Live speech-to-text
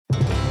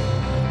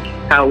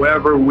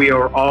However, we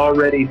are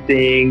already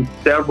seeing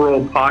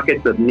several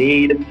pockets of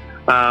need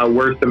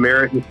where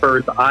Samaritan's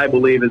Purse, I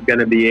believe, is going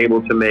to be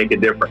able to make a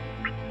difference.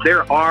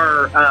 There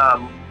are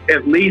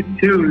at least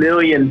 2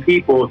 million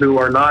people who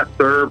are not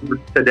served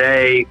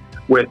today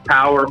with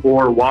power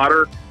or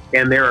water,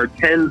 and there are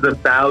tens of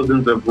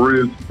thousands of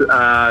roofs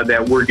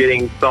that we're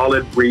getting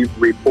solid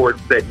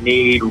reports that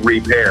need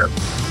repair.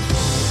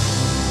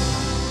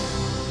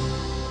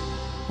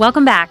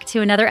 Welcome back to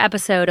another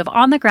episode of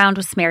On the Ground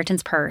with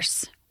Samaritan's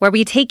Purse, where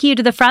we take you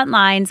to the front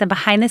lines and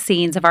behind the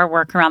scenes of our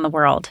work around the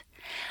world.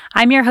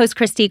 I'm your host,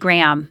 Christy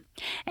Graham,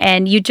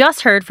 and you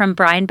just heard from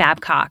Brian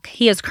Babcock.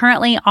 He is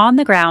currently on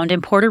the ground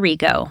in Puerto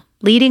Rico,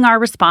 leading our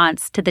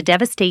response to the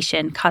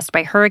devastation caused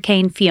by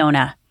Hurricane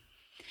Fiona.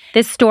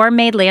 This storm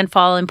made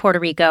landfall in Puerto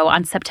Rico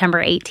on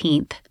September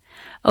 18th.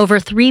 Over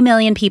 3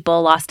 million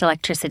people lost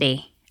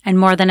electricity, and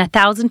more than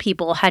 1,000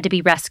 people had to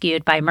be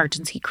rescued by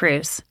emergency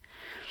crews.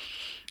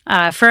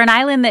 For an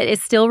island that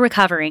is still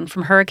recovering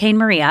from Hurricane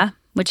Maria,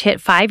 which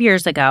hit 5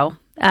 years ago,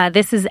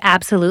 this is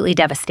absolutely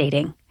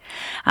devastating.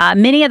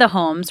 Many of the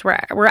homes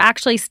were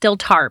actually still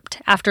tarped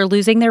after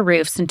losing their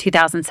roofs in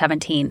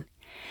 2017.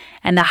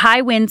 And the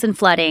high winds and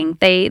flooding,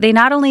 they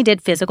not only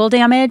did physical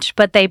damage,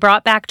 but they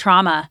brought back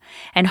trauma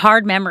and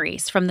hard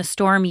memories from the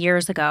storm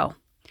years ago.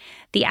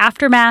 The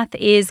aftermath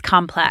is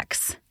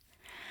complex.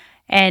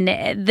 And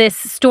this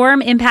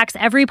storm impacts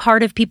every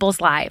part of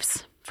people's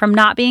lives. From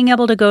not being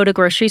able to go to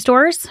grocery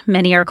stores,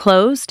 many are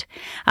closed.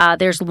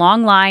 There's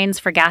long lines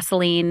for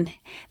gasoline.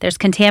 There's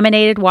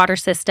contaminated water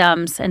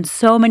systems and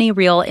so many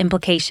real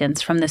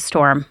implications from this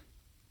storm.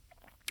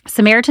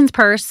 Samaritan's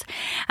Purse,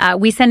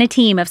 we send a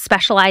team of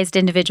specialized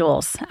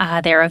individuals.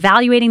 They're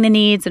evaluating the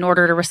needs in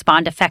order to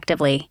respond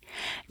effectively.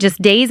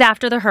 Just days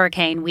after the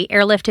hurricane, we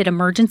airlifted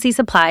emergency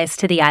supplies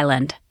to the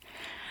island.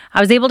 I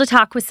was able to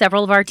talk with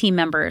several of our team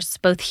members,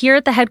 both here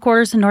at the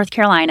headquarters in North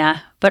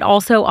Carolina, but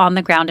also on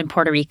the ground in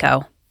Puerto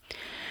Rico.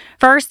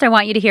 First, I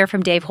want you to hear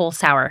from Dave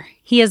Holzhauer.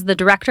 He is the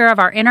director of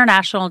our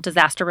International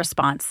Disaster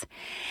Response,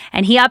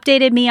 and he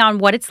updated me on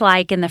what it's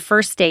like in the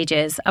first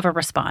stages of a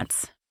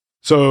response.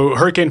 So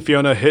Hurricane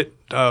Fiona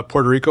hit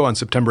Puerto Rico on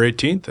September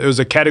 18th. It was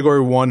a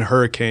Category 1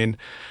 hurricane,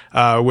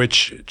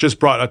 which just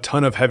brought a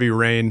ton of heavy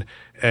rain.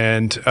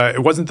 And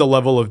it wasn't the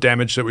level of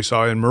damage that we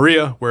saw in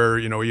Maria, where,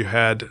 you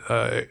had,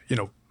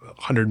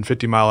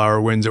 150-mile-an-hour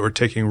winds that were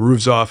taking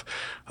roofs off.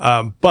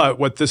 But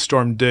what this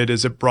storm did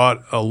is it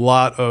brought a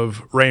lot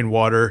of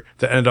rainwater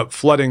that ended up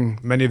flooding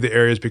many of the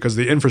areas because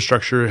the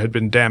infrastructure had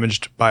been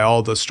damaged by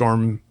all the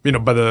storm,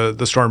 by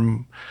the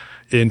storm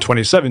in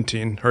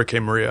 2017,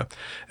 Hurricane Maria.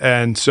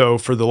 And so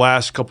for the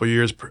last couple of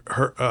years,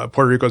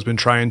 Puerto Rico has been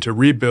trying to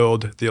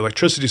rebuild the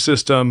electricity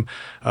system,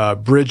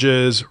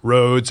 bridges,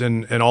 roads,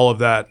 and all of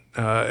that.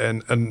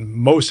 And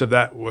most of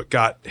that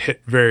got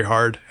hit very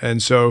hard.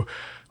 And so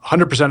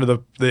 100%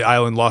 of the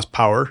island lost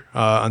power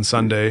on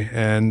Sunday,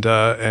 and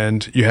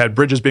you had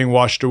bridges being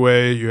washed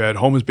away, you had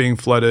homes being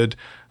flooded,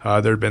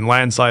 there had been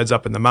landslides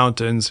up in the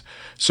mountains.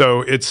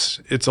 So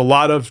it's a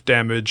lot of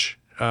damage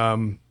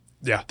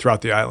throughout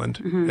the island.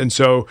 Mm-hmm. And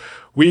so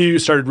we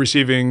started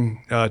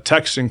receiving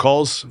texts and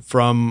calls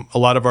from a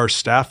lot of our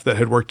staff that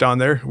had worked down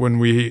there when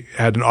we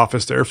had an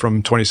office there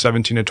from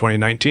 2017 to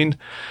 2019.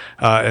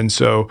 And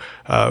so,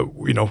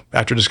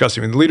 after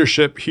discussing with the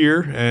leadership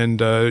here, and,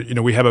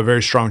 we have a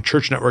very strong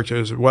church network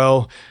as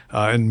well,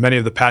 and many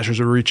of the pastors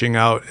are reaching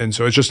out. And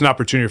so it's just an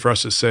opportunity for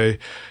us to say,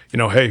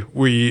 hey,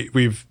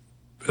 we've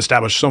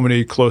established so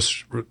many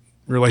close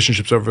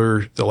relationships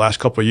over the last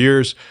couple of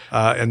years,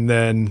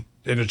 and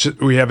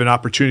we have an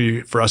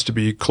opportunity for us to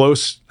be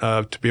close,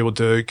 to be able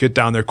to get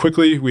down there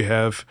quickly. We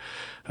have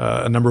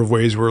a number of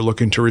ways we're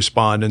looking to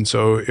respond. And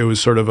so it was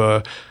sort of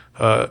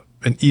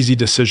an easy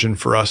decision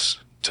for us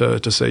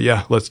to say,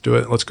 yeah, let's do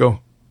it. Let's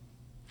go.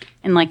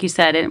 And like you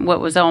said,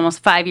 what was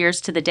almost 5 years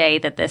to the day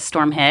that this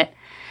storm hit.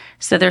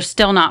 So they're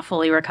still not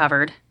fully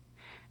recovered.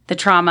 The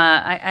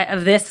trauma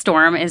of this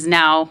storm is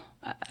now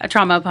a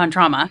trauma upon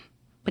trauma.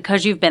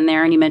 Because you've been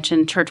there and you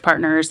mentioned church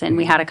partners and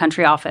we had a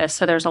country office.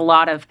 So there's a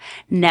lot of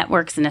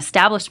networks and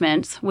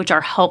establishments which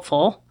are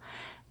helpful.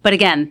 But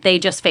again, they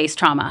just face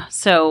trauma.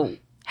 So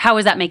how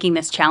is that making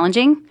this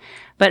challenging?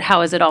 But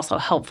how is it also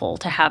helpful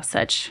to have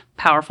such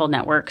powerful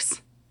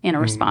networks in a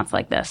response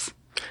like this?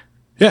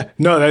 Yeah,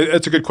 no,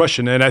 that's a good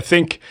question. And I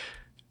think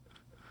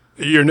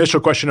your initial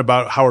question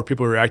about how are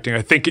people reacting,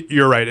 I think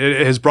you're right.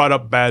 It has brought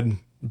up bad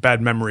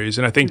memories.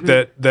 And I think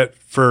that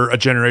for a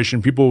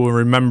generation, people will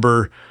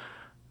remember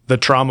the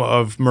trauma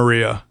of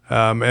Maria.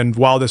 And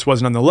while this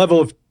wasn't on the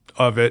level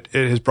of it,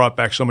 it has brought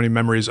back so many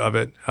memories of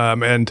it.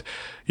 And,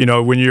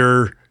 when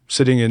you're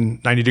sitting in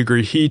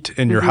 90-degree heat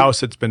in your house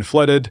that's been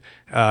flooded,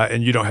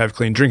 and you don't have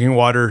clean drinking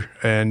water,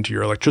 and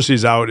your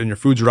electricity's out, and your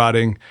food's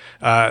rotting,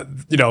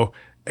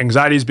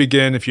 anxieties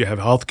begin. If you have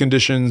health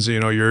conditions,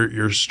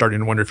 you're starting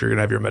to wonder if you're going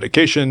to have your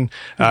medication.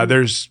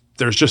 There's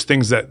just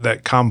things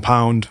that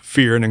compound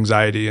fear and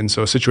anxiety. And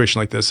so a situation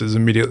like this is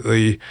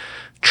immediately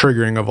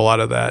triggering of a lot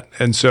of that.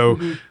 And so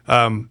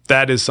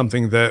that is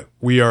something that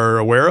we are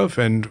aware of,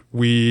 and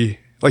we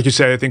like you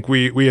say, I think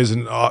we as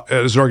an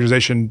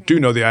organization do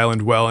know the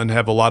island well and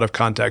have a lot of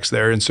contacts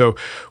there. And so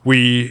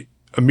we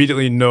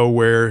immediately know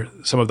where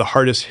some of the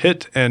hardest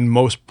hit and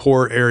most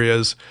poor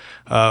areas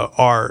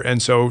are.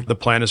 And so the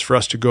plan is for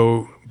us to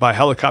go by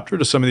helicopter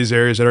to some of these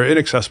areas that are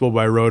inaccessible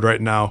by road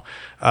right now,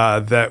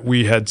 that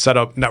we had set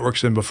up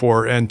networks in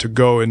before, and to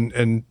go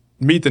and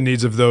meet the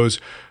needs of those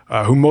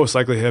who most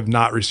likely have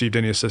not received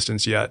any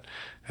assistance yet.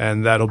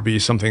 And that'll be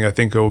something I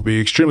think will be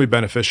extremely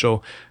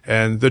beneficial.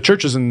 And the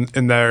churches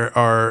in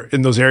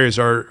those areas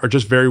are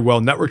just very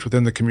well networked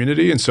within the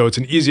community. And so it's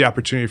an easy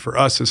opportunity for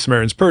us as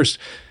Samaritan's Purse.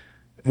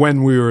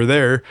 When we were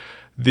there,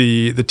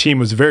 the team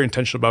was very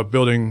intentional about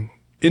building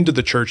into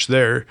the church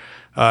there,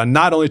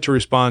 not only to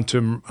respond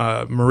to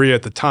Maria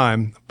at the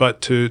time,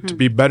 but to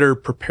be better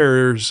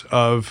preparers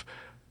of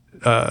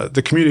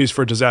the communities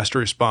for disaster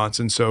response.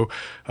 And so,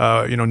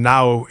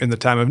 now in the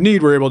time of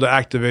need, we're able to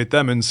activate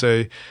them and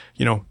say,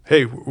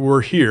 hey,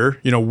 we're here.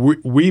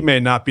 We may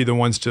not be the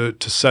ones to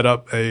set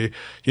up a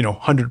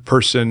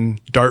 100-person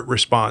DART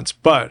response,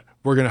 but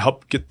we're going to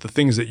help get the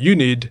things that you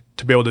need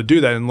to be able to do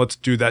that, and let's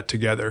do that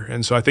together.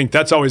 And so I think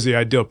that's always the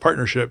ideal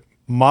partnership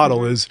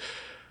model is,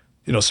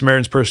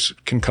 Samaritan's Purse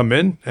can come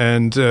in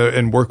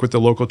and work with the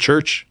local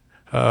church,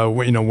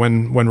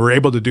 when we're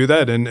able to do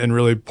that and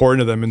really pour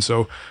into them. And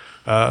so,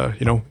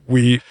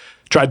 we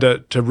tried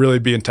to really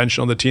be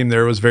intentional. The team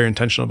there was very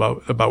intentional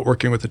about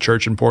working with the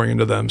church and pouring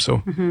into them.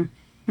 So,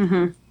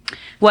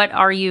 What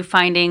are you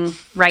finding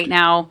right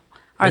now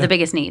are the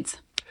biggest needs?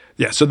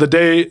 Yeah. So the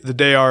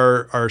day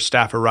our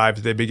staff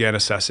arrived, they began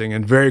assessing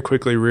and very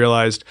quickly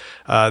realized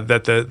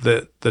that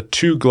the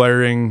two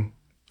glaring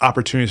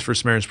opportunities for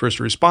Samaritan's Purse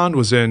to respond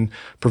was in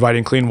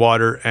providing clean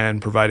water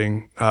and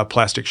providing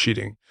plastic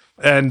sheeting.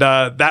 And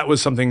that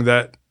was something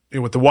that,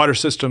 with the water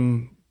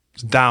system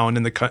down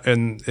on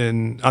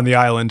the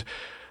island,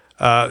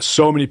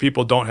 so many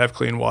people don't have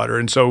clean water.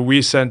 And so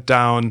we sent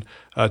down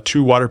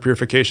 2 water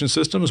purification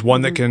systems,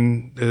 one that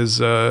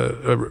is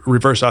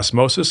reverse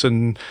osmosis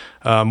and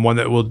one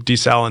that will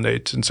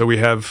desalinate. And so we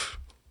have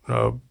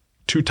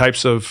 2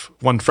 types of,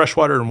 one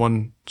freshwater and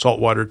one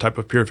saltwater type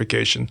of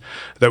purification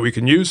that we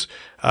can use.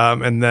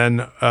 And then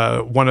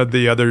one of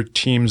the other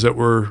teams that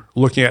we're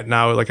looking at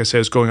now, like I say,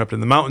 is going up in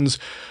the mountains,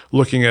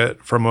 looking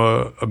at from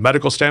a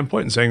medical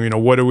standpoint and saying,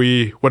 what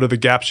are the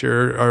gaps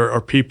here?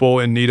 Are people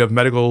in need of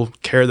medical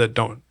care that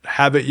don't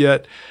have it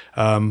yet?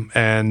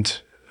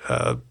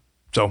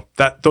 So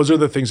those are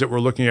the things that we're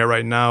looking at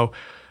right now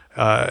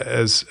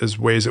as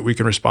ways that we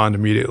can respond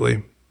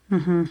immediately.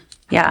 Mm-hmm.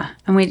 Yeah.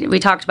 And we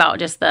talked about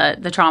just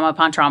the trauma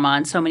upon trauma,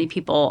 and so many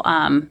people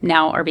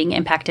now are being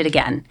impacted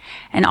again.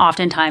 And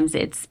oftentimes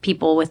it's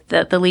people with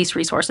the least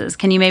resources.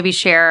 Can you maybe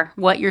share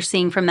what you're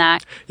seeing from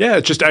that? Yeah,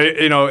 it's just,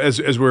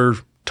 as we're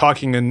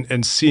talking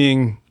and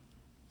seeing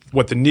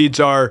what the needs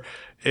are,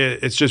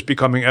 it's just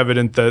becoming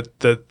evident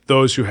that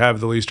those who have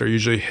the least are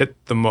usually hit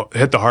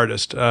the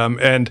hardest.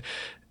 And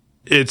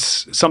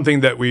it's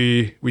something that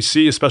we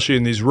see, especially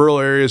in these rural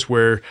areas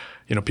where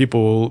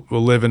people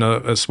will live in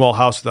a small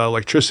house without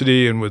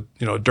electricity and with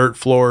a dirt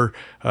floor,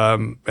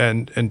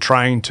 and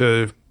trying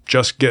to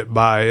just get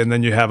by. And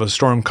then you have a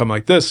storm come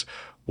like this,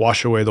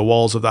 wash away the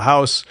walls of the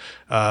house,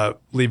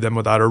 leave them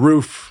without a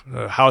roof.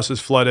 The house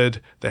is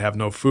flooded. They have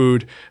no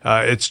food.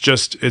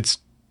 It's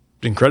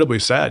incredibly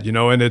sad,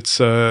 and it's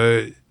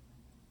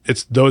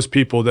those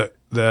people that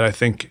I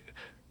think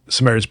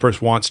Samaritan's Purse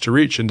wants to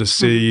reach and to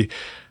see.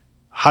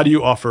 How do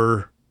you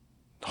offer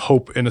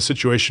hope in a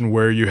situation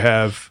where you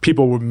have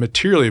people who are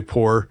materially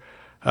poor,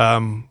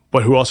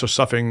 but who are also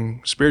suffering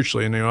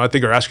spiritually? And, I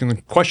think are asking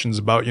the questions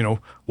about,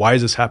 why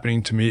is this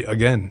happening to me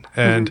again?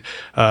 And,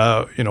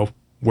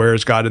 where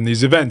is God in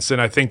these events?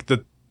 And I think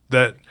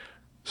that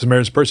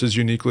Samaritan's Purse is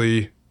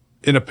uniquely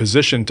in a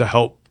position to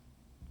help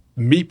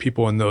meet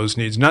people in those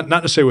needs, not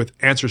necessarily with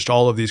answers to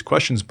all of these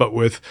questions, but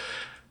with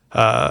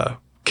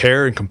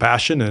care and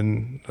compassion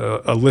and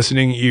a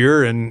listening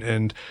ear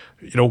and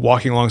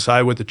walking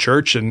alongside with the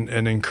church and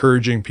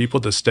encouraging people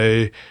to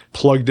stay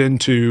plugged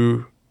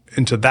into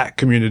that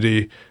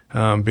community,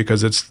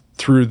 because it's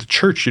through the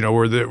church,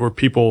 where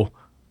people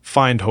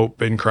find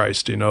hope in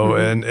Christ,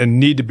 and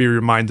need to be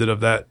reminded of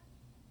that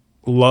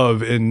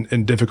love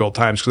in difficult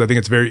times, because I think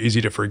it's very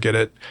easy to forget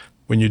it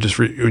when you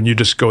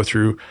just go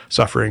through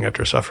suffering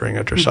after suffering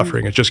after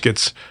suffering. It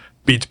just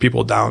beats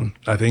people down.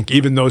 I think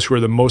even those who are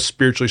the most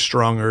spiritually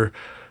stronger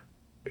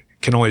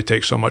can only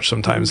take so much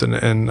sometimes,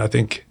 and I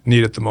think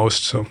need it the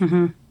most. So,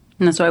 and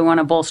that's why I want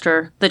to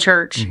bolster the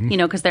church,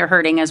 because they're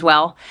hurting as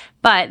well,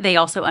 but they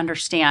also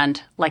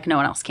understand like no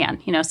one else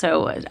can.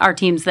 So our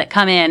teams that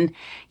come in,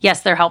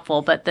 yes, they're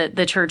helpful, but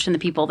the church and the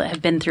people that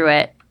have been through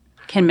it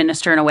can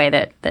minister in a way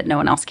that no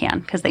one else can,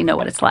 because they know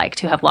what it's like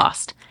to have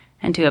lost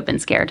and to have been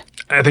scared.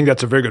 I think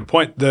that's a very good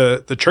point.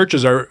 The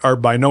churches are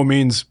by no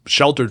means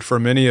sheltered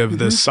from any of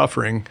this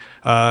suffering,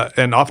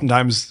 and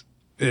oftentimes,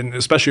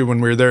 especially when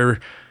we were there,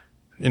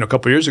 a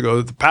couple of years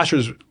ago, the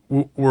pastors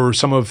were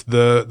some of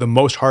the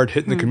most hard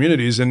hit in the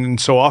communities, and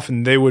so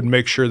often they would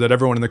make sure that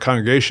everyone in the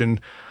congregation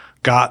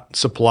got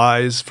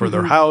supplies for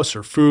their house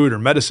or food or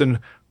medicine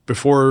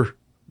before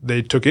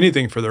they took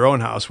anything for their own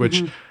house,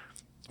 which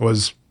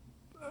was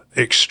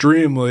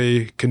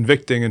extremely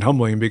convicting and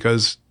humbling,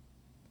 because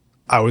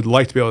I would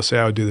like to be able to say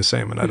I would do the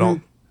same, and I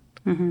don't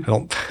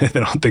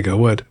think I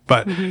would.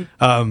 But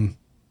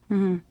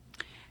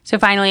So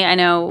finally, I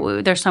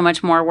know there's so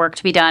much more work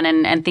to be done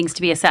and things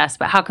to be assessed,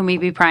 but how can we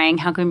be praying?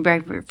 How can we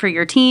pray for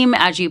your team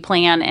as you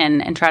plan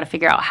and try to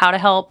figure out how to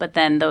help? But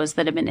then those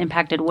that have been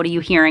impacted, what are you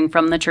hearing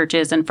from the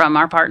churches and from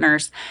our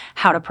partners,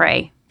 how to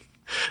pray?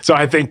 So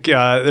I think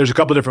there's a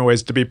couple of different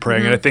ways to be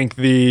praying. And I think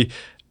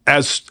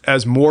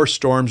as more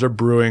storms are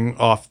brewing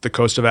off the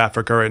coast of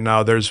Africa right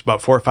now, there's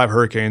about 4 or 5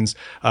 hurricanes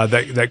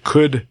that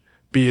could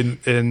be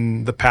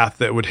in the path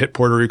that would hit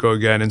Puerto Rico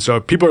again. And so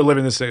people are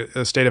living this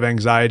state of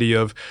anxiety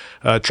of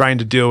trying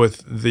to deal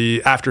with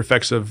the after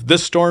effects of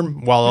this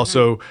storm, while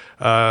also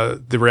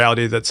the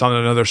reality that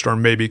another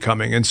storm may be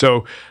coming. And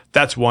so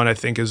that's one, I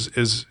think,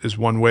 is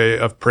one way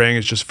of praying,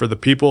 is just for the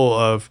people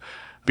of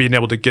being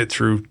able to get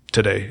through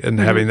today and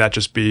having that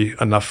just be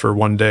enough for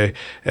one day.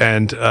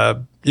 And,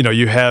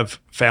 you have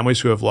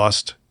families who have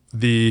lost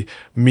the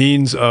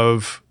means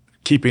of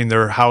keeping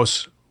their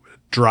house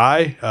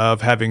dry,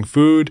 of having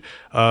food,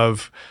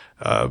 of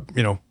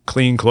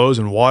clean clothes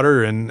and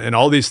water, and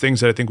all these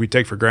things that I think we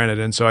take for granted.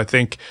 And so I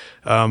think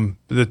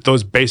that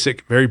those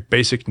very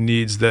basic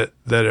needs that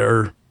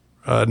are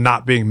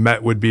not being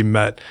met would be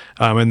met,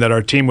 and that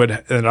our team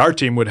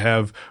would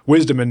have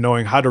wisdom in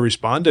knowing how to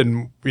respond,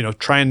 and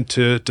trying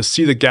to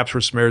see the gaps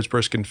where Samaritan's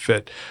Purse can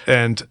fit.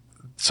 And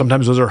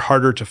sometimes those are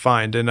harder to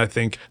find. And I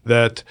think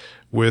that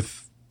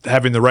with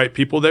having the right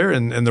people there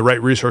and the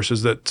right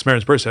resources that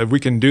Samaritan's Purse have, we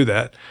can do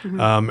that.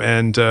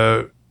 And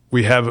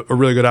we have a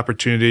really good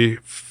opportunity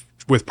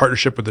with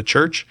partnership with the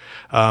church,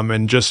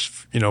 and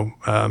just,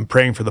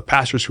 praying for the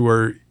pastors who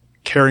are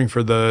caring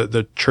for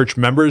the church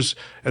members,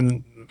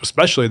 and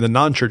especially the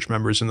non-church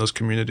members in those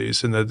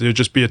communities, and that there'd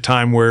just be a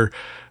time where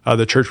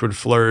the church would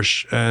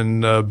flourish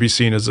and be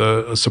seen as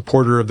a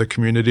supporter of the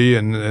community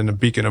and a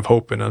beacon of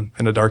hope in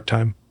a dark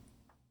time.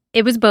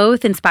 It was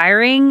both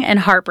inspiring and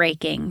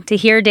heartbreaking to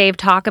hear Dave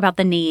talk about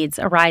the needs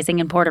arising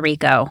in Puerto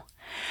Rico.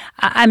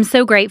 I'm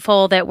so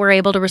grateful that we're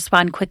able to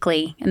respond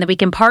quickly and that we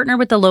can partner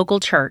with the local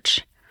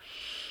church.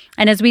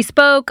 And as we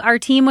spoke, our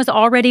team was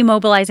already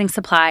mobilizing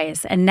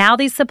supplies, and now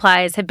these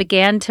supplies have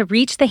begun to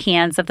reach the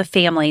hands of the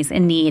families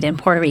in need in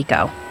Puerto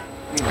Rico.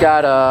 We've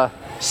got a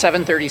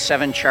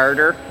 737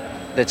 charter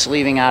that's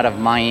leaving out of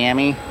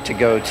Miami to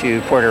go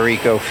to Puerto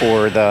Rico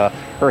for the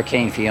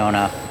Hurricane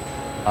Fiona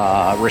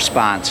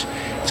response.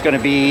 It's going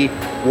to be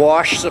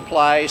wash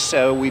supplies,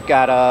 so we've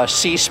got a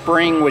Sea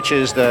Spring, which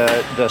is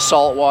the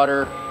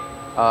saltwater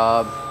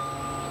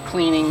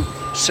cleaning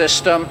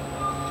system,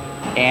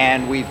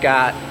 and we've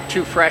got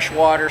 2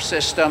 freshwater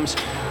systems.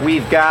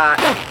 We've got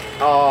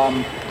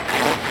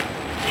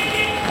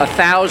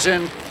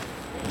 1,000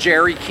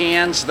 jerry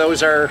cans.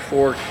 Those are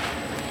for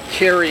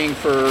carrying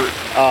for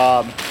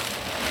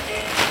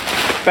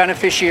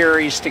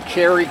beneficiaries to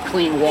carry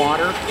clean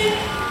water.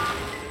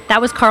 That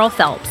was Carl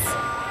Phelps.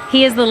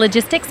 He is the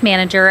logistics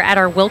manager at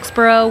our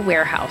Wilkesboro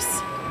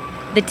warehouse.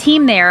 The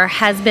team there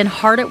has been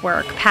hard at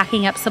work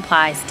packing up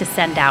supplies to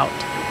send out.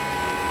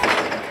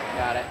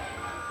 Got it.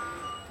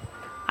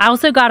 I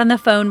also got on the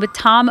phone with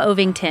Tom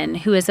Ovington,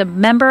 who is a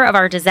member of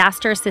our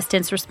disaster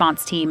assistance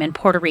response team in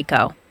Puerto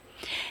Rico.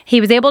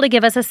 He was able to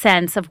give us a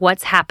sense of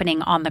what's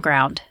happening on the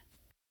ground.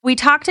 We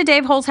talked to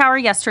Dave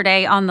Holzhauer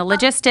yesterday on the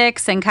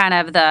logistics and kind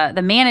of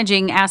the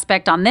managing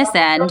aspect on this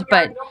end,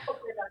 but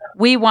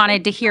we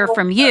wanted to hear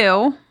from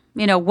you,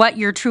 what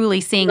you're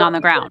truly seeing on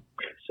the ground.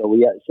 So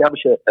we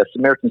established a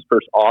Samaritan's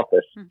Purse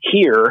office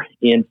here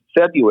in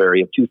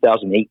February of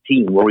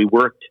 2018, where we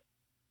worked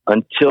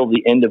until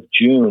the end of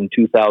June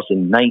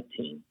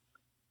 2019.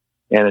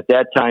 And at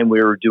that time,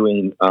 we were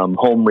doing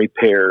home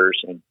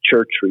repairs and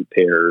church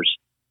repairs,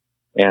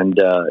 and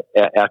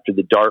after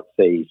the DART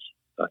phase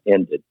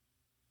ended.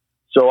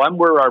 So I'm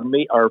where our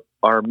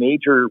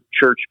major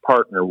church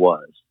partner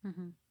was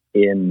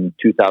in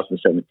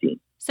 2017.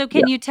 So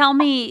can you tell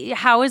me,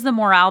 how is the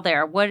morale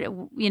there? What,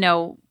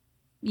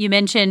 you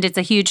mentioned it's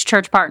a huge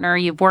church partner.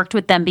 You've worked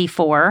with them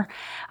before,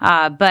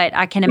 but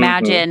I can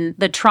imagine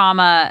the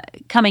trauma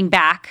coming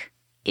back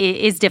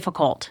is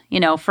difficult,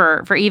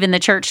 for even the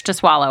church to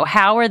swallow.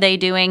 How are they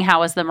doing?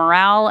 How is the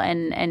morale?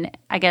 And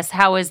I guess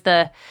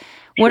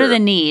what are the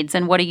needs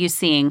and what are you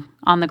seeing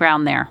on the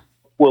ground there?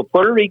 Well,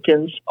 Puerto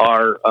Ricans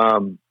are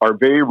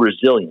very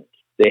resilient.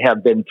 They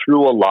have been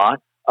through a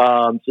lot.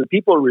 So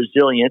people are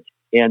resilient,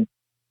 and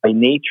by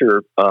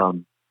nature,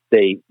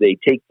 they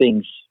take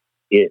things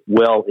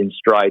well in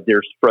stride.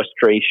 There's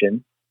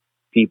frustration.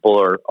 People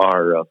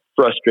are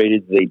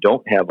frustrated they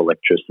don't have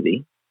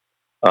electricity,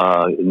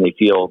 and they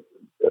feel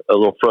a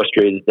little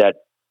frustrated that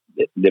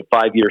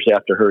 5 years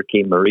after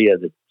Hurricane Maria,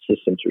 the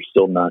systems are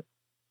still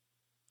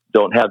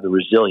don't have the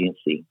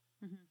resiliency.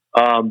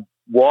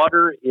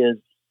 Water is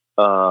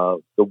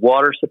the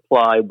water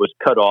supply was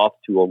cut off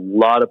to a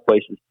lot of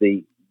places.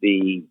 The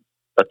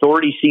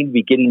authorities seem to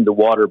be getting the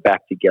water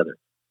back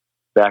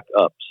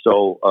up.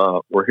 So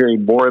we're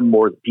hearing more and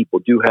more that people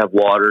do have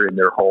water in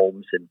their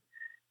homes,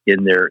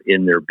 in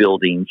their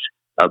buildings.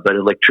 But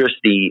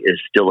electricity is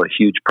still a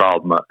huge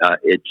problem.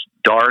 It's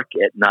dark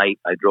at night.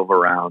 I drove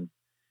around,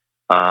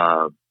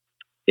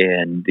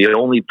 and the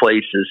only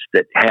places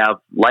that have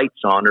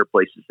lights on are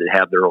places that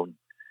have their own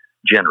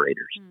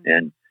generators.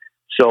 And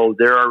so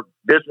there are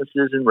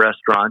businesses and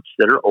restaurants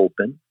that are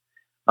open,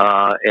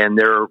 and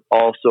there are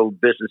also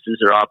businesses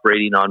that are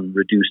operating on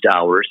reduced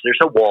hours. There's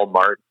a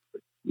Walmart,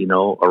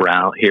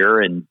 around here,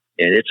 and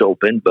it's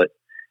open, but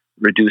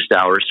reduced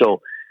hours.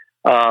 So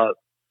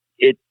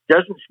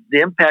the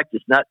impact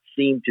does not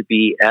seem to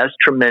be as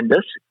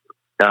tremendous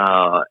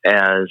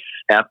as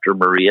after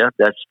Maria,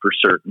 that's for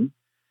certain.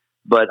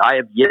 But I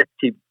have yet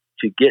to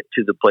get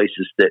to the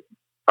places that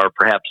are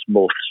perhaps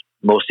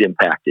most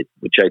impacted,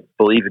 which I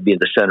believe would be in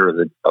the center of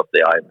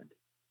the island.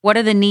 What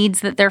are the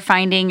needs that they're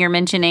finding? You're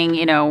mentioning,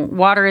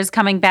 water is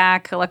coming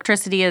back,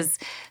 electricity is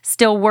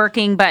still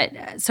working,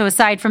 but so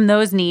aside from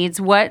those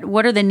needs, what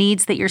are the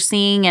needs that you're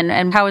seeing,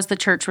 and how is the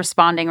church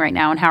responding right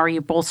now, and how are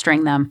you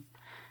bolstering them?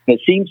 It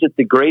seems that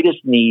the greatest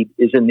need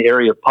is in the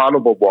area of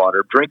potable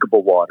water,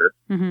 drinkable water,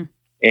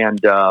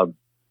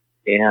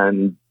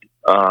 and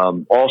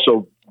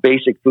also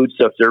basic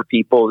foodstuffs. There are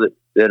people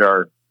that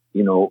are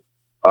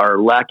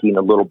lacking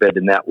a little bit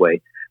in that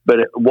way. But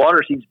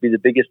water seems to be the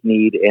biggest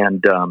need,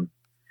 and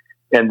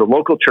the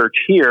local church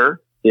here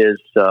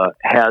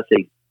has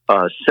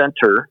a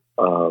center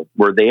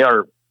where they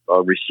are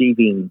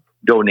receiving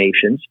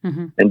donations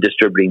and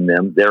distributing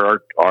them. They're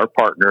our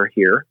partner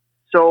here.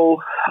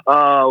 So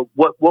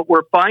what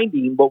we're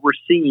finding, what we're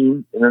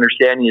seeing and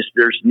understanding is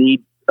there's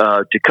need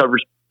to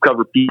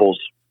cover people's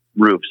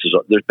roofs.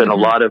 There's been a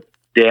lot of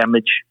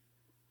damage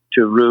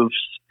to roofs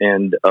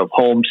and of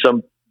homes.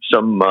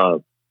 Some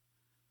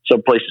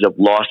places have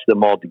lost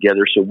them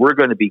altogether. So we're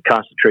going to be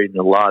concentrating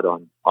a lot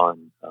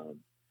on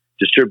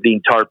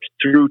distributing tarps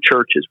through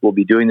churches. We'll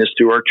be doing this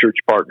through our church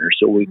partners.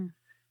 So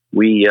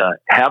we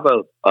have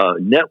a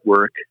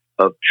network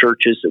of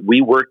churches that we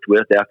worked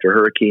with after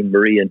Hurricane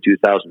Maria in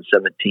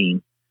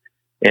 2017.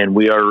 And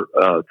we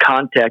are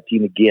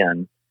contacting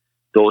again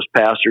those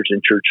pastors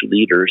and church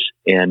leaders,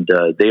 and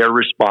they are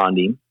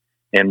responding,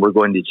 and we're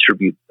going to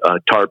distribute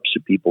tarps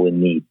to people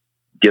in need,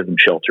 give them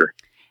shelter.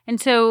 And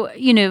so,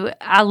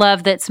 I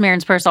love that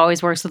Samaritan's Purse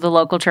always works with the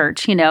local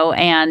church,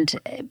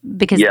 and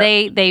because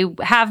they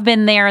have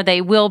been there,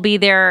 they will be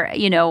there,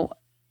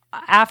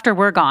 after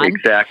we're gone.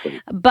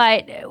 Exactly.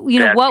 But,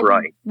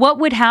 right. What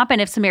would happen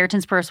if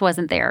Samaritan's Purse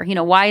wasn't there?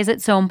 Why is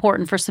it so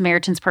important for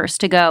Samaritan's Purse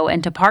to go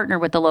and to partner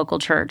with the local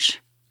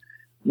church?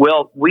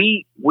 Well,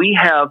 we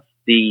have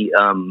the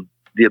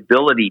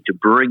ability to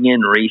bring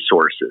in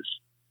resources,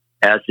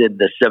 as in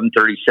the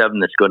 737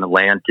 that's going to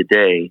land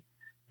today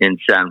in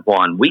San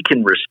Juan. We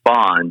can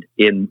respond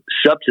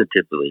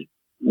substantively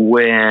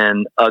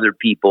when other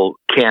people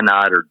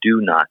cannot or do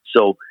not.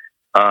 So,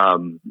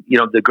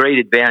 the great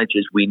advantage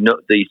is we know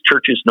these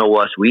churches know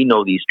us. We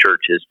know these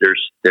churches.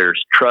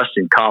 There's trust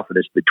and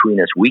confidence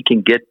between us. We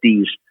can get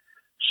these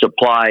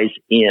supplies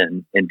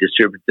in and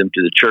distribute them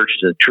to the churches,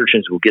 and the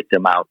churches will get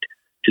them out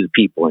to the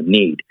people in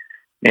need.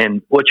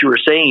 And what you were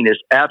saying is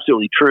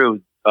absolutely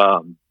true.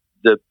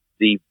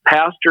 The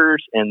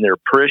pastors and their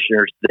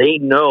parishioners, they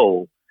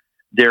know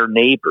their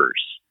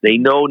neighbors. They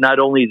know not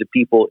only the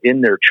people in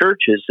their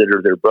churches that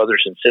are their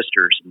brothers and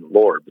sisters in the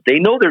Lord, but they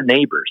know their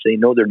neighbors. They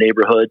know their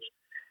neighborhoods,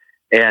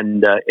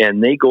 and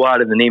they go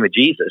out in the name of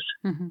Jesus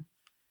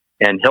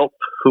and help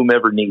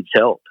whomever needs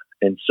help.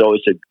 And so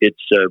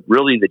it's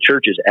really the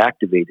church is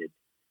activated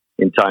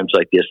in times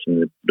like this,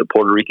 and the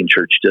Puerto Rican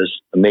church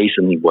does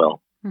amazingly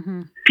well.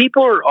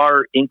 People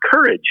are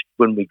encouraged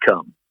when we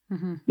come.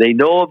 They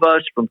know of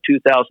us from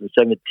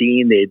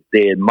 2017.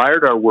 They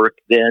admired our work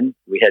then.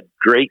 We had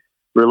great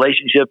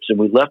relationships, and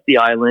we left the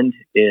island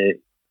in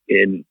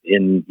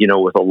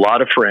with a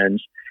lot of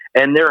friends,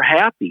 and they're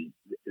happy.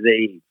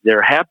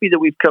 They're happy that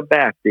we've come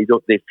back. They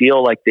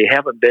feel like they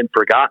haven't been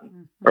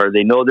forgotten, or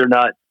they know they're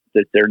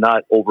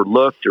not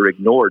overlooked or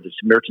ignored. The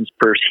Samaritan's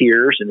Purse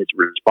hears and it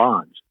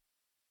responds.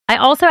 I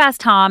also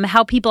asked Tom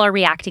how people are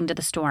reacting to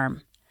the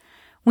storm.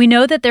 We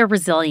know that they're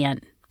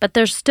resilient, but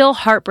there's still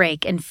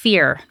heartbreak and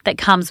fear that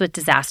comes with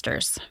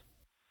disasters.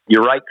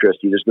 You're right,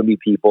 Christy. There's going to be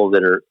people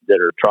that are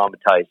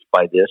traumatized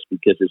by this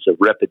because it's a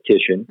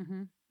repetition.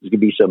 There's going to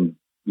be some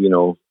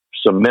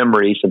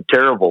memories, some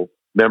terrible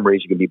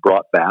memories that can be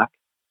brought back,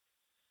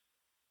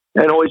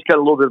 and always got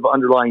a little bit of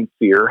underlying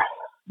fear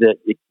that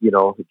it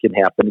can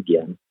happen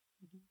again.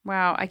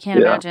 Wow, I can't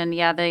imagine.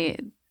 Yeah,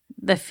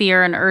 the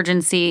fear and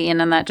urgency, and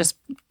then that just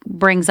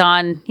brings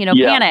on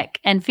panic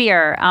and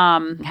fear.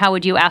 How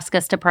would you ask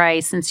us to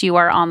pray, since you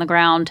are on the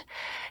ground?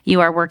 You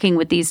are working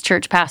with these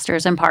church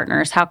pastors and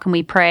partners. How can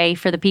we pray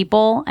for the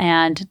people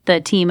and the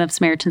team of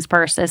Samaritan's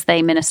Purse as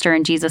they minister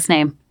in Jesus'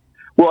 name?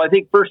 Well, I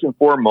think first and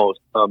foremost,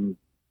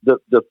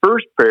 the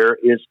first prayer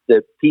is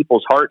that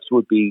people's hearts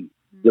would be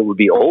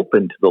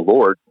open to the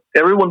Lord.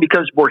 Everyone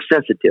becomes more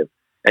sensitive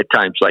at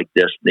times like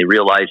this. They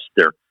realize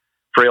their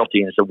frailty,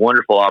 and it's a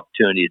wonderful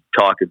opportunity to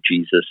talk of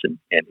Jesus and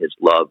his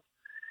love.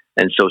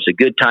 And so it's a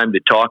good time to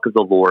talk of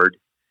the Lord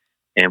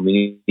And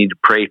we need to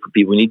pray for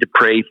people. We need to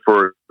pray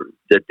for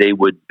that they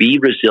would be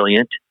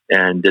resilient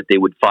and that they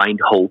would find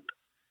hope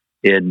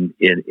in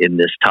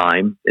this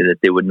time, and that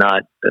they would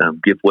not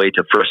give way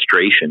to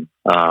frustration.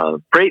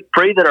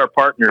 Pray that our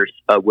partners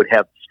would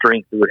have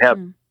strength, would have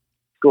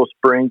physical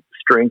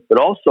strength, but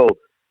also,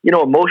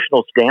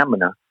 emotional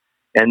stamina,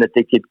 and that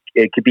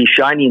it could be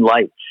shining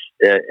lights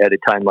at a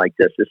time like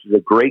this. This is a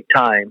great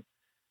time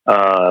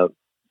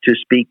to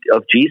speak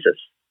of Jesus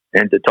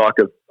and to talk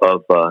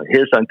of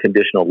His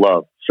unconditional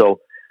love.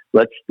 So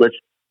let's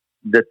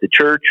that the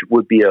church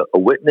would be a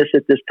witness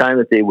at this time,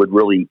 that they would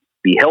really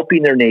be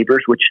helping their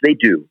neighbors, which they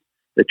do.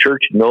 The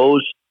church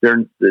knows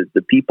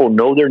the people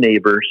know their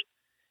neighbors.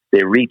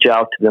 They reach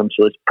out to them.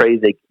 So let's pray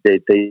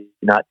they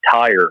not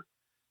tire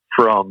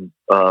from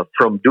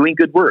doing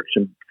good works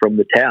and from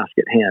the task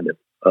at hand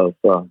of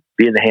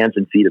being the hands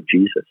and feet of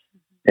Jesus.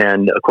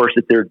 And of course,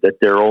 that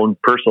their own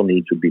personal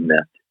needs would be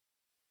met.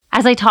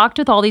 As I talked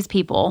with all these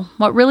people,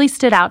 what really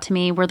stood out to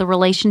me were the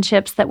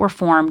relationships that were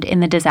formed in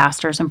the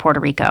disasters in Puerto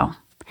Rico.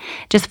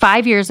 Just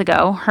 5 years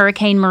ago,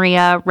 Hurricane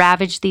Maria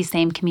ravaged these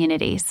same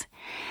communities.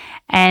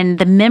 And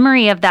the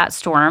memory of that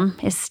storm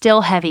is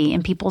still heavy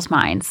in people's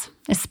minds,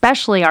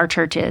 especially our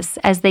churches,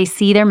 as they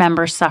see their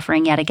members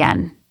suffering yet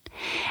again.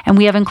 And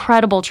we have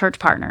incredible church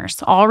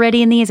partners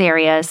already in these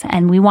areas,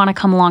 and we want to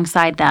come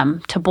alongside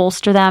them to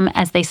bolster them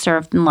as they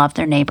serve and love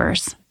their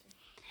neighbors.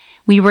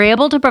 We were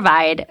able to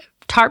provide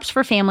tarps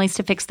for families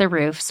to fix their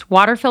roofs,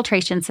 water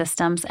filtration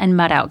systems, and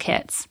mud-out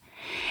kits.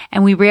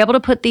 And we were able to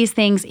put these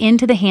things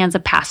into the hands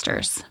of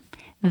pastors.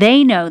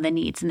 They know the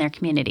needs in their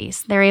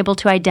communities. They're able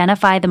to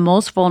identify the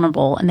most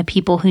vulnerable and the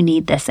people who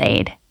need this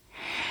aid.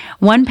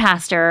 One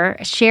pastor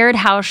shared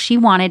how she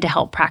wanted to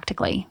help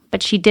practically,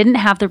 but she didn't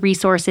have the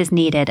resources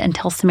needed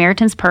until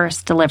Samaritan's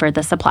Purse delivered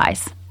the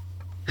supplies.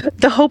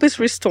 The hope is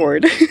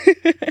restored.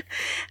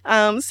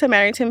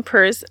 Samaritan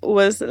Purse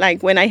was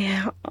like when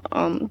I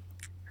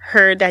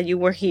heard that you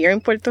were here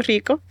in Puerto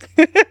Rico.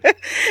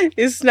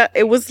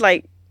 It was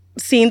like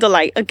seeing the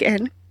light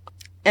again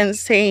and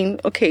saying,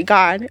 okay,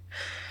 God,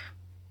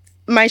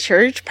 my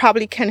church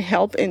probably can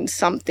help in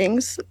some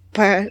things,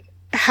 but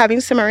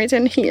having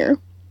Samaritan here,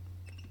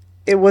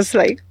 it was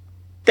like,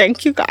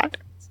 thank you, God,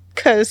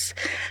 because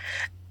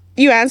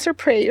you answer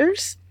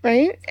prayers,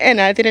 right? And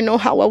I didn't know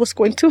how I was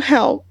going to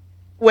help.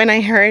 When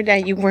I heard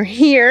that you were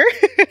here,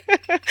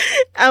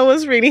 I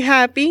was really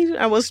happy.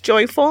 I was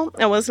joyful.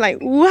 I was like,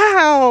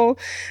 wow,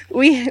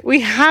 we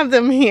have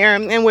them here,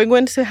 and we're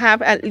going to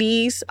have at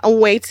least a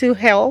way to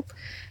help,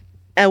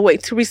 a way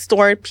to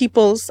restore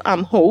people's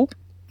hope,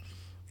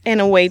 and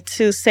a way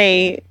to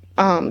say,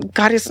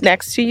 God is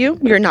next to you.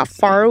 You're not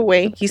far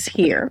away. He's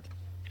here.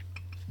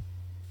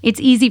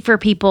 It's easy for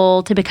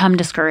people to become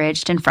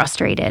discouraged and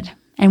frustrated.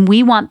 And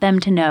we want them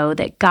to know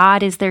that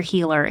God is their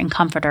healer and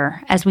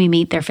comforter as we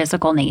meet their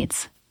physical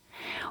needs.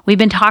 We've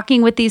been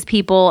talking with these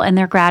people, and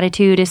their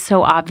gratitude is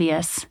so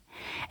obvious,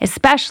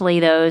 especially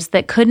those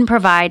that couldn't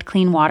provide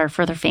clean water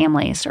for their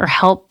families or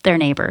help their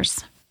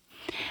neighbors.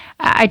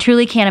 I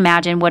truly can't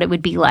imagine what it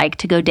would be like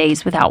to go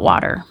days without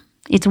water.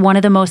 It's one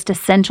of the most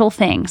essential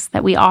things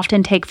that we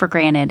often take for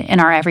granted in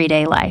our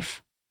everyday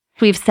life.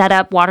 We've set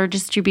up water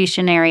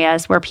distribution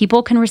areas where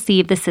people can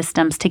receive the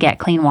systems to get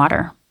clean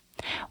water.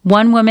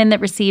 One woman that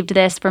received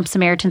this from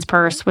Samaritan's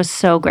Purse was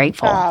so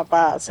grateful.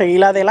 Para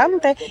seguir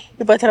adelante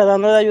y pues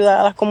tratando de ayudar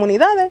a las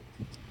comunidades.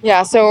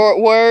 Yeah, so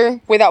we're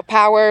without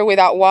power,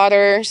 without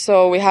water,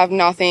 so we have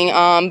nothing,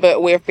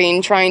 but we've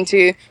been trying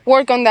to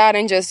work on that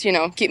and just,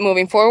 keep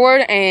moving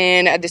forward,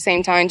 and at the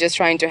same time just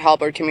trying to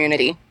help our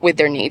community with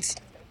their needs.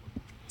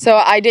 So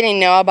I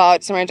didn't know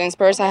about Samaritan's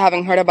Purse. I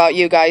haven't heard about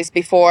you guys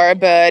before,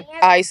 but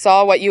I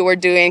saw what you were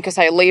doing because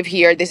I live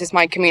here. This is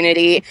my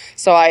community.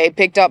 So I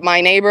picked up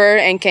my neighbor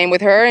and came with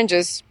her and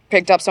just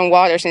picked up some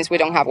water since we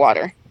don't have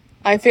water.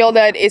 I feel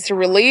that it's a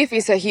relief.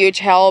 It's a huge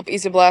help.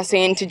 It's a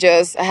blessing to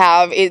just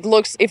have,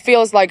 it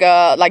feels like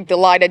the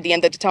light at the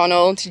end of the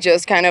tunnel, to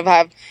just kind of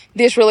have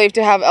this relief,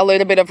 to have a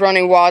little bit of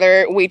running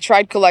water. We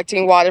tried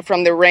collecting water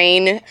from the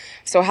rain.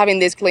 So having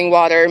this clean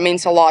water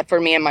means a lot for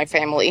me and my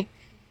family.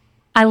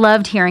 I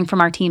loved hearing from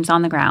our teams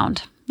on the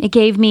ground. It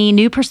gave me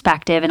new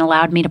perspective and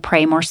allowed me to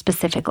pray more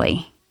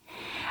specifically.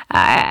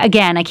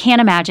 Again, I can't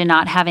imagine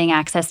not having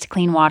access to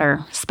clean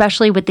water,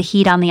 especially with the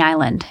heat on the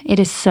island. It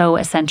is so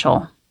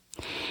essential.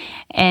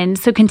 And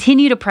so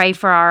continue to pray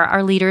for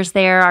our leaders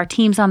there, our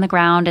teams on the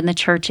ground, and the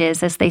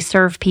churches as they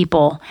serve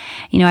people.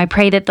 I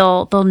pray that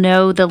they'll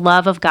know the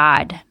love of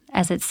God,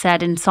 as it's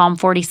said in Psalm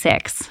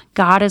 46.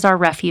 God is our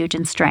refuge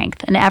and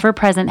strength, an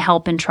ever-present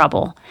help in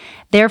trouble.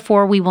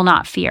 Therefore we will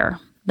not fear.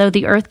 Though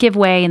the earth give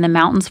way and the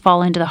mountains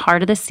fall into the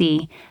heart of the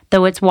sea,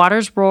 though its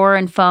waters roar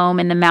and foam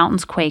and the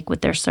mountains quake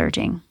with their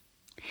surging.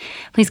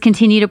 Please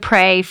continue to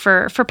pray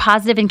for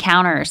positive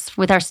encounters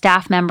with our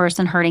staff members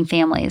and hurting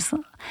families.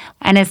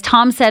 And as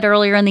Tom said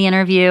earlier in the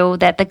interview,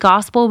 that the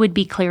gospel would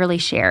be clearly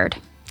shared,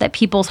 that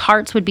people's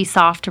hearts would be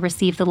soft to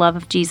receive the love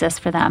of Jesus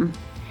for them.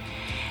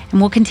 And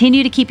we'll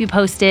continue to keep you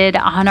posted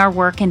on our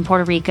work in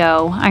Puerto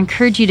Rico. I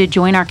encourage you to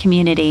join our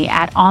community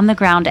at On The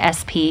Ground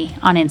SP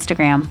on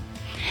Instagram.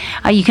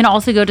 You can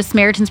also go to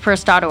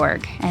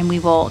SamaritansPurse.org, and we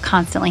will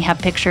constantly have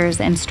pictures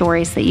and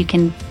stories that you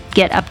can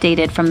get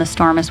updated from the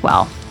storm as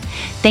well.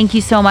 Thank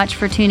you so much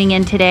for tuning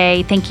in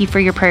today. Thank you for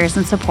your prayers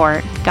and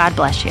support. God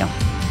bless you.